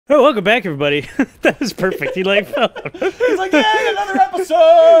Oh, welcome back, everybody. That was perfect. He like fell. He's like, yeah, another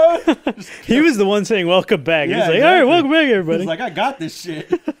episode. He was the one saying welcome back. Yeah, He's like, exactly. all right, welcome back, everybody. He's like, I got this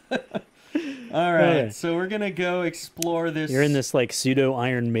shit. All right, so we're gonna go explore this. You're in this like pseudo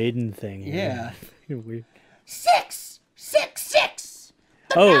Iron Maiden thing. Yeah. You're weird. 666.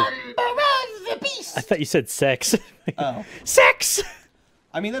 The number of the beast. I thought you said sex. Oh. Sex.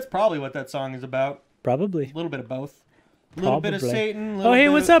 I mean, that's probably what that song is about. Probably. A little bit of both. A little bit of Satan. Oh, hey,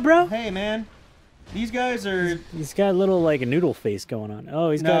 what's up, bro? Hey, man. These guys are. He's got a little like a noodle face going on.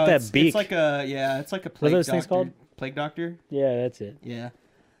 Oh, he's got that beak. It's like a it's like a plague What are those doctor. things called? Plague doctor. Yeah, that's it. Yeah.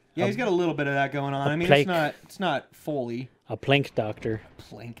 Yeah, he's got a little bit of that going on. I mean, it's not fully. A plank doctor.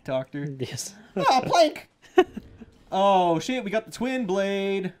 Plank doctor. Yes. Oh, plank. Oh shit! We got the twin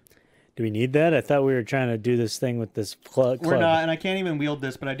blade. Do we need that? I thought we were trying to do this thing with this club. We're not, and I can't even wield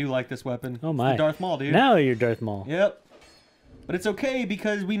this, but I do like this weapon. Oh my! It's the Darth Maul, dude. Now you're Darth Maul. Yep. But it's okay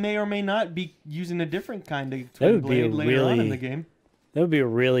because we may or may not be using a different kind of twin blade later on in the game. That would be a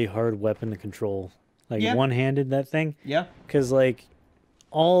really hard weapon to control, like one-handed. That thing. Yeah. Because like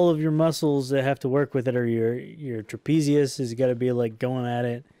all of your muscles that have to work with it are your trapezius has got to be like going at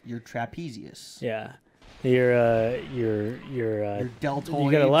it. Your trapezius. Yeah. Your deltoids.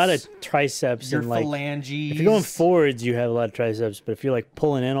 You got a lot of triceps your and like phalanges. If you're going forwards, you have a lot of triceps, but if you're like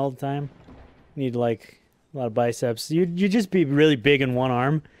pulling in all the time, you need like a lot of biceps. You just be really big in one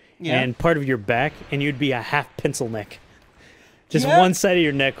arm and part of your back, and you'd be a half pencil neck. Just one side of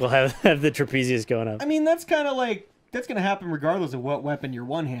your neck will have the trapezius going up. I mean, that's kind of like that's gonna happen regardless of what weapon you're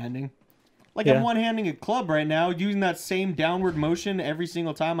one-handing. Like I'm one-handing a club right now, using that same downward motion every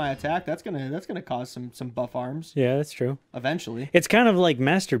single time I attack. That's gonna cause some buff arms. Yeah, that's true. Eventually, it's kind of like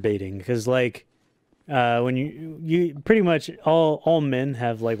masturbating because like when you pretty much all men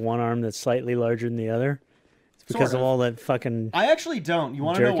have like one arm that's slightly larger than the other. It's because of all that fucking. I actually don't. You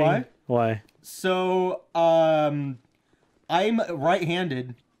want to know why? Why? So I'm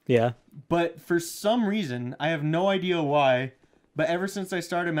right-handed. Yeah. But for some reason, I have no idea why. But ever since I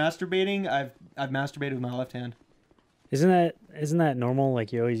started masturbating, I've masturbated with my left hand. Isn't that normal?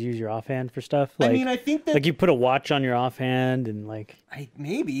 Like you always use your offhand for stuff. Like, I mean, I think that like you put a watch on your offhand and like.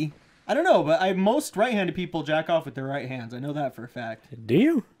 Maybe I don't know, but most right-handed people jack off with their right hands. I know that for a fact. Do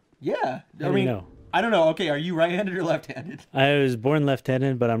you? Yeah. I mean, know. I don't know. Okay, are you right-handed or left-handed? I was born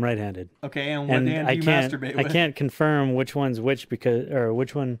left-handed, but I'm right-handed. Okay, and what hand do you masturbate with? I can't confirm which one's which or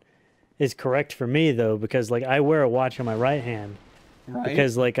which one is correct for me though, because like I wear a watch on my right hand,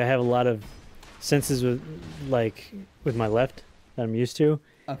 because like I have a lot of senses with my left that I'm used to.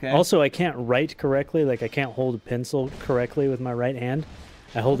 Okay. Also, I can't write correctly. Like I can't hold a pencil correctly with my right hand.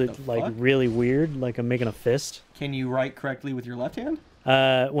 I hold it like really weird, like I'm making a fist. Can you write correctly with your left hand?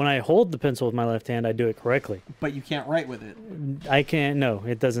 When I hold the pencil with my left hand, I do it correctly. But you can't write with it. I can't. No,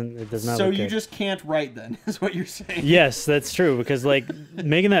 it doesn't. It does not. So you just can't write then, is what you're saying? Yes, that's true. Because like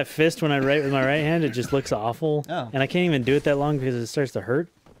making that fist when I write with my right hand, it just looks awful. Oh. And I can't even do it that long because it starts to hurt.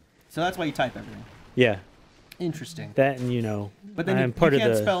 So that's why you type everything. Yeah. Interesting. That and you know. But then you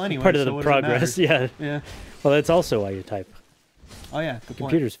can't spell anyway. Part of the progress. Yeah. Yeah. Well, that's also why you type. Oh yeah. Good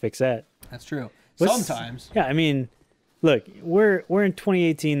Computers fix that. That's true. Sometimes. Yeah, I mean. Look, we're in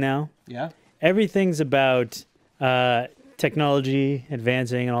 2018 now. Yeah. Everything's about technology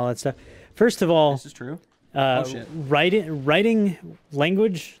advancing and all that stuff. First of all, this is true. Writing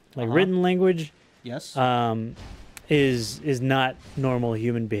language, like written language, yes, is not normal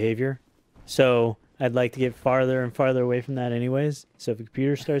human behavior. So I'd like to get farther and farther away from that, anyways. So if a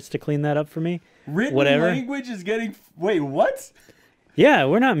computer starts to clean that up for me, written language is getting. Wait, what? Yeah,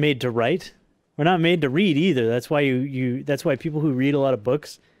 we're not made to write. We're not made to read either. That's why that's why people who read a lot of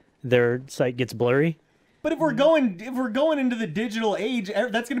books, their sight gets blurry. But if we're going into the digital age,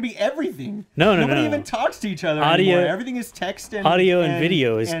 that's going to be everything. Nobody even talks to each other anymore. Everything is text and audio and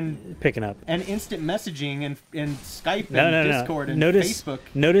video is picking up. And instant messaging and Skype and Discord and Facebook.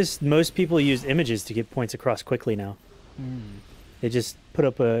 Notice most people use images to get points across quickly now. They just put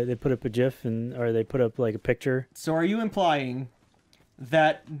up a GIF or they put up like a picture. So are you implying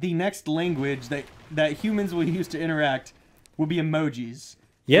that the next language that humans will use to interact will be emojis?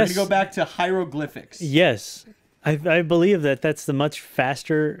 Yes. We're going to go back to hieroglyphics. Yes. I believe that's the much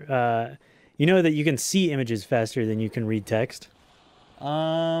faster... you know that you can see images faster than you can read text?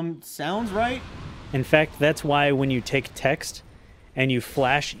 Sounds right. In fact, that's why when you take text and you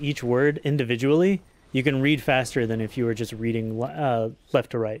flash each word individually, you can read faster than if you were just reading left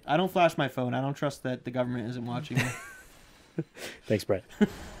to right. I don't flash my phone. I don't trust that the government isn't watching me. Thanks, Brett.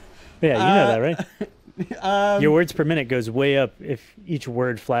 Yeah, you know that, right? Your words per minute goes way up if each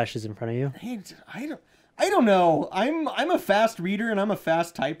word flashes in front of you. Hey, I don't know. I'm a fast reader and I'm a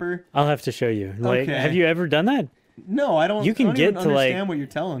fast typer. I'll have to show you. Like, Okay. have you ever done that? No, I don't. You can I don't get even to understand like what you're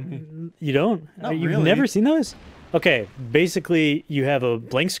telling me. You don't? Not You've really. never seen those? Okay, basically you have a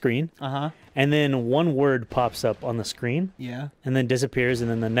blank screen. And then one word pops up on the screen. Yeah. And then disappears, and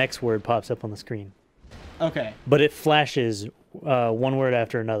then the next word pops up on the screen. Okay. But it flashes one word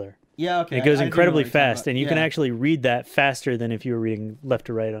after another. Yeah, okay. And it goes I do know incredibly what you're talking fast, about. and you can actually read that faster than if you were reading left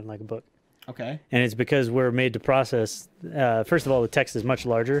to right on like a book. Okay. And it's because we're made to process, first of all, the text is much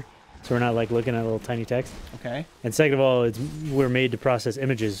larger, so we're not like looking at little tiny text. Okay. And second of all, we're made to process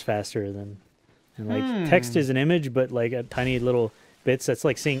images faster than, and like text is an image, but like a tiny little bits. That's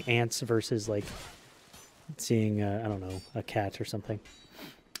like seeing ants versus like seeing, I don't know, a cat or something.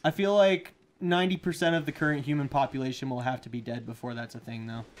 I feel like 90% of the current human population will have to be dead before that's a thing,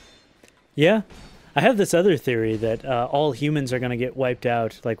 though. Yeah. I have this other theory that all humans are going to get wiped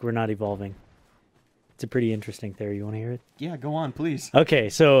out like we're not evolving. It's a pretty interesting theory. You want to hear it? Yeah, go on, please. Okay,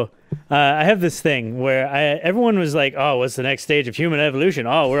 so I have this thing where everyone was like, oh, what's the next stage of human evolution?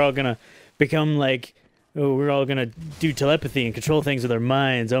 Oh, we're all going to become like, oh, we're all going to do telepathy and control things with our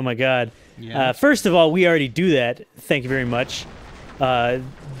minds. Oh, my God. Yeah. First of all, we already do that. Thank you very much.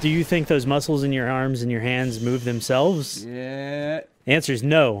 Do you think those muscles in your arms and your hands move themselves? Yeah. The answer is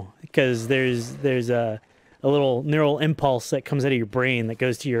no, because there's a little neural impulse that comes out of your brain that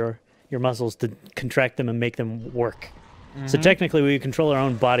goes to your muscles to contract them and make them work. So technically, we control our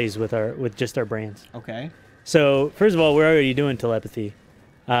own bodies with just our brains. Okay. So first of all, we're already doing telepathy,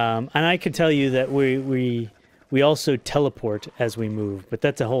 and I could tell you that we also teleport as we move, but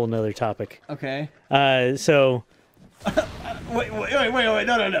that's a whole nother topic. Okay. So. Wait,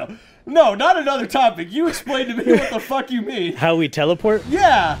 no, not another topic. You explain to me what the fuck you mean. How we teleport?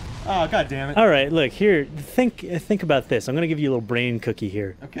 Yeah. Oh, God damn it. All right, look here. Think about this. I'm gonna give you a little brain cookie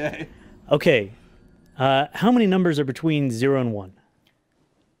here. Okay. Okay. How many numbers are between 0 and 1?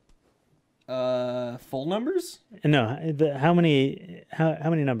 Full numbers? No. How many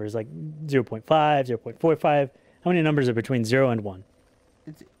numbers? Like 0.5, 0.45. How many numbers are between 0 and 1?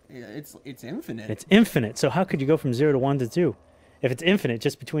 It's infinite. It's infinite. So how could you go from 0 to 1 to 2? If it's infinite,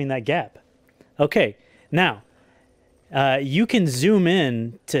 just between that gap. Okay. Now, you can zoom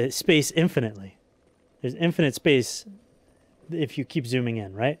in to space infinitely. There's infinite space if you keep zooming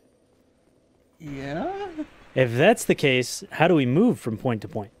in, right? Yeah. If that's the case, how do we move from point to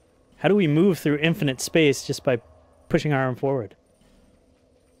point? How do we move through infinite space just by pushing our arm forward?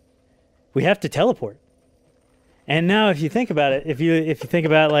 We have to teleport. And now if you think about it, if you think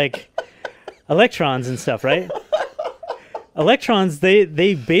about like electrons and stuff, right? Electrons,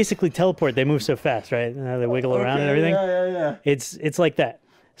 they basically teleport. They move so fast, right? They wiggle around and everything. Yeah. It's like that.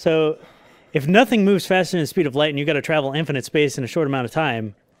 So if nothing moves faster than the speed of light and you got to travel infinite space in a short amount of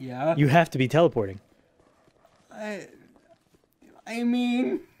time, yeah, you have to be teleporting. I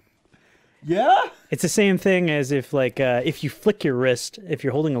mean, yeah. It's the same thing as if you flick your wrist, if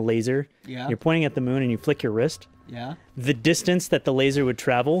you're holding a laser, you're pointing at the moon and you flick your wrist, the distance that the laser would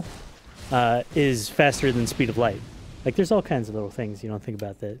travel is faster than the speed of light. Like, there's all kinds of little things you don't think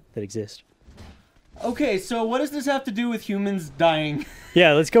about that exist. Okay, so what does this have to do with humans dying?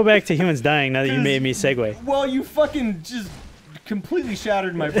 Yeah, let's go back to humans dying now that you made me segue. Well, you fucking just completely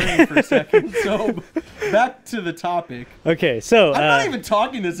shattered my brain for a second. So back to the topic. Okay, so I'm not even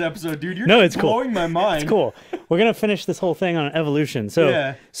talking this episode, dude. You're it's blowing my mind. It's cool. We're gonna finish this whole thing on evolution.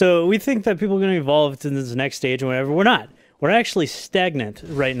 So we think that people are gonna evolve to this next stage or whatever. We're not. We're actually stagnant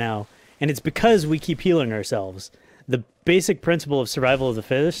right now, and it's because we keep healing ourselves. The basic principle of survival of the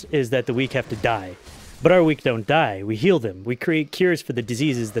fittest is that the weak have to die. But our weak don't die. We heal them. We create cures for the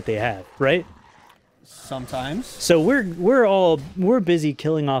diseases that they have, right? Sometimes. So we're busy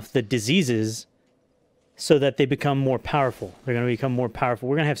killing off the diseases so that they become more powerful. They're going to become more powerful.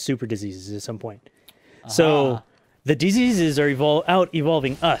 We're going to have super diseases at some point. So the diseases are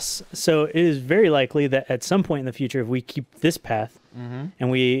evolving us. So it is very likely that at some point in the future, if we keep this path and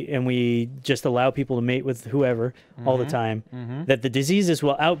we just allow people to mate with whoever all the time, that the diseases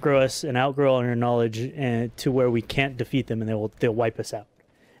will outgrow us and outgrow our knowledge to where we can't defeat them and they'll wipe us out.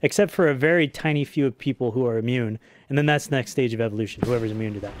 Except for a very tiny few of people who are immune, and then that's the next stage of evolution, whoever's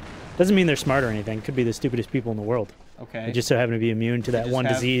immune to that. Doesn't mean they're smart or anything. It could be the stupidest people in the world. Okay. They just so happen to be immune to that one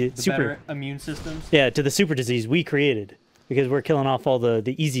disease. Better immune systems? Yeah, to the super disease we created, because we're killing off all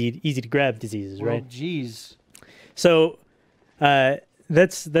the easy to grab diseases, right? Oh, jeez. So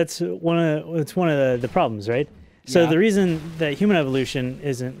that's one of the problems, right? So the reason that human evolution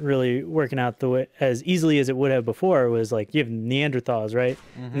isn't really working out the way as easily as it would have before was like you have Neanderthals, right?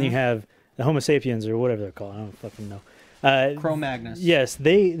 And you have the Homo sapiens or whatever they're called. I don't fucking know. Cro-Magnus. Yes,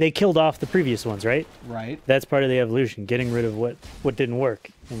 they killed off the previous ones, right? Right. That's part of the evolution, getting rid of what didn't work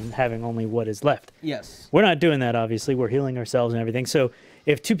and having only what is left. Yes. We're not doing that, obviously. We're healing ourselves and everything. So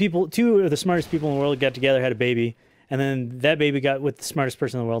if two of the smartest people in the world got together, had a baby, and then that baby got with the smartest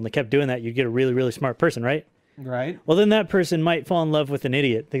person in the world, and they kept doing that, you'd get a really, really smart person, right? Right. Well, then that person might fall in love with an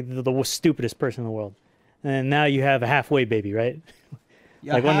idiot, the stupidest person in the world. And now you have a halfway baby, right?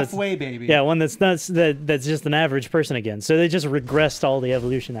 Yeah, like halfway baby. Yeah, one that's not that's just an average person again. So they just regressed all the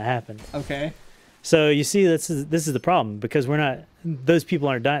evolution that happened. Okay. So you see, this is the problem, because those people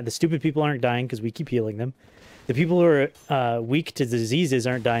aren't dying. The stupid people aren't dying because we keep healing them. The people who are weak to diseases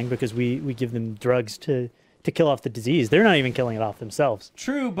aren't dying because we give them drugs to kill off the disease. They're not even killing it off themselves.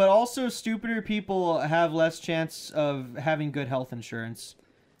 True, but also stupider people have less chance of having good health insurance.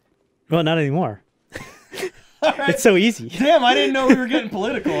 Well, not anymore. Right. It's so easy. Damn, I didn't know we were getting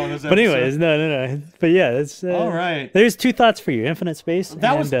political on this episode. But anyways, no. But yeah, that's all right. There's 2 thoughts for you: infinite space.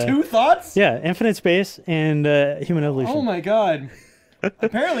 That was 2 thoughts? Yeah, infinite space and human evolution. Oh my god.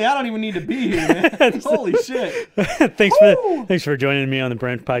 Apparently, I don't even need to be here, man. Holy shit. Thanks for joining me on the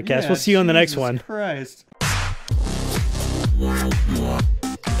Brent podcast. Yeah, we'll see you on the next one. Jesus Christ.